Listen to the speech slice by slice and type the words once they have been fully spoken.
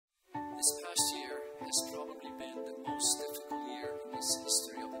has probably been the most difficult year in the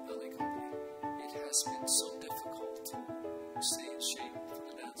history of the ballet company. It has been so difficult to stay in shape for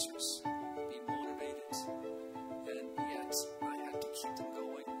the dancers, be motivated, and yet I had to keep them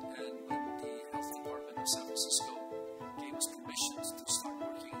going. And when the health department of San Francisco gave us permission to start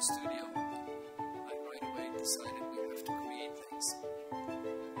working in studio, I right away decided we have to create things.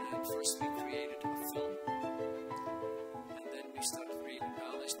 And first we created a film, and then we started creating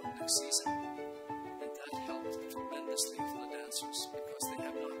ballets for the next season. And that helped tremendously for the dancers because they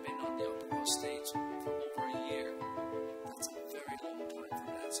have not been on the upper house stage for over a year. That's a very long time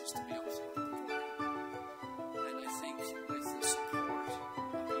for dancers to be off the floor. And I think with the support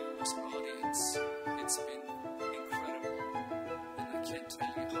of you as an audience, it's been incredible. And I can't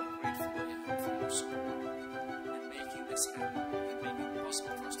tell you how grateful I am for your support and making this happen and making it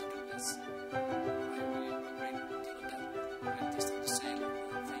possible for us to do this. I owe you a great deal of that. I just have to say,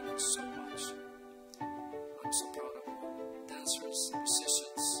 thank you so much. I'm so proud of you, dancers,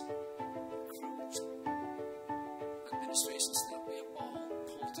 musicians, crews, administration staff. We have all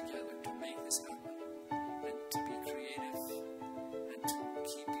pulled together to make this happen and to be creative and to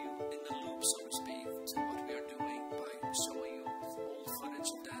keep you in the loop, so to speak, to what we are doing by showing you old footage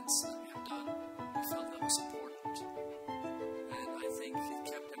of dance that we have done. We felt that was important, and I think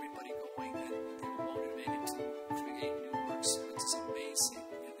it kept everybody going, and they were motivated to create new works, which is amazing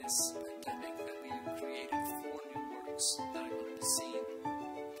in this pandemic that we created 4 new works that are going to be seen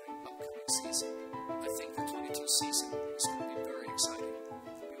during the upcoming season. I think the 22 season is going to be very exciting.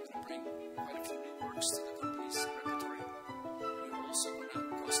 We're going to bring quite a few new works to the company's repertoire. We're also going to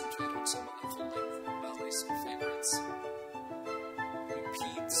concentrate on some of the full-length ballets and favorites,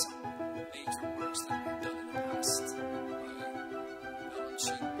 repeat some major works that we've done in the past by Ballet,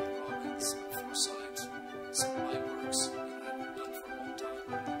 Robbins, Forsyth, some of my works that I've done for a long time.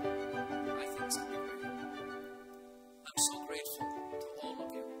 I think it's going to be great. I'm so grateful to all of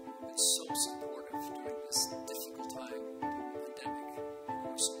you who've been so supportive during this difficult time of the pandemic, and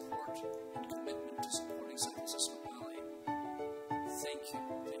your support and commitment to supporting San Francisco Ballet. Thank you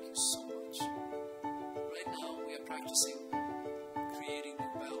so much. Right now we are practicing creating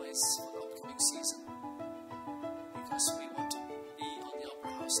new ballets